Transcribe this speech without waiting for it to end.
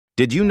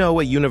Did you know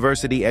a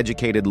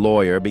university-educated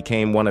lawyer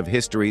became one of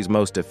history's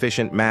most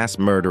efficient mass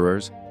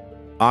murderers?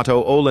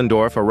 Otto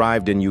Ohlendorf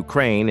arrived in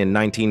Ukraine in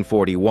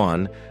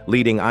 1941,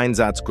 leading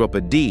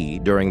Einsatzgruppe D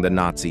during the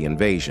Nazi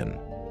invasion.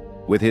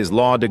 With his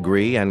law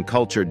degree and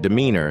cultured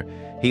demeanor,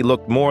 he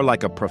looked more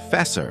like a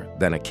professor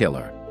than a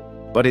killer.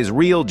 But his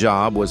real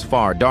job was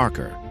far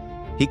darker.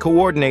 He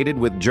coordinated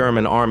with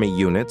German army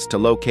units to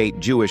locate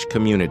Jewish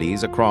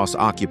communities across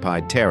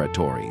occupied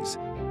territories.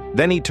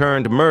 Then he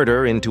turned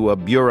murder into a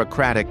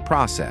bureaucratic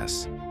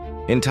process.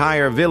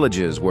 Entire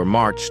villages were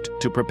marched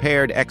to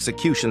prepared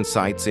execution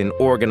sites in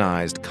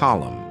organized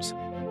columns.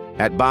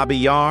 At Babi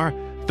Yar,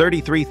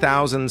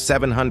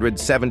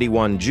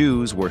 33,771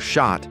 Jews were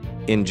shot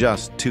in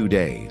just 2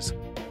 days.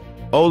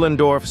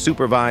 Ohlendorf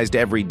supervised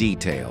every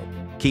detail,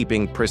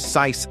 keeping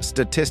precise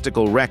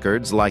statistical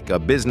records like a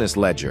business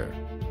ledger.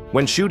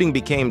 When shooting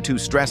became too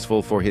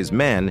stressful for his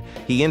men,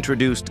 he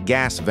introduced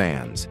gas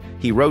vans.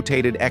 He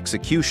rotated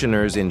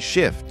executioners in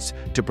shifts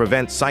to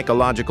prevent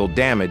psychological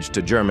damage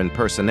to German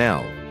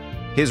personnel.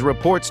 His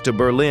reports to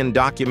Berlin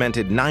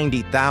documented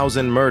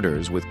 90,000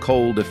 murders with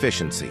cold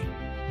efficiency.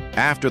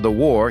 After the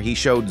war, he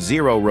showed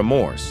zero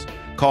remorse,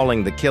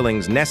 calling the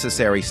killings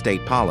necessary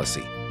state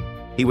policy.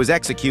 He was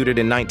executed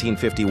in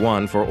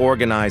 1951 for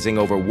organizing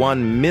over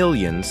 1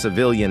 million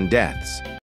civilian deaths.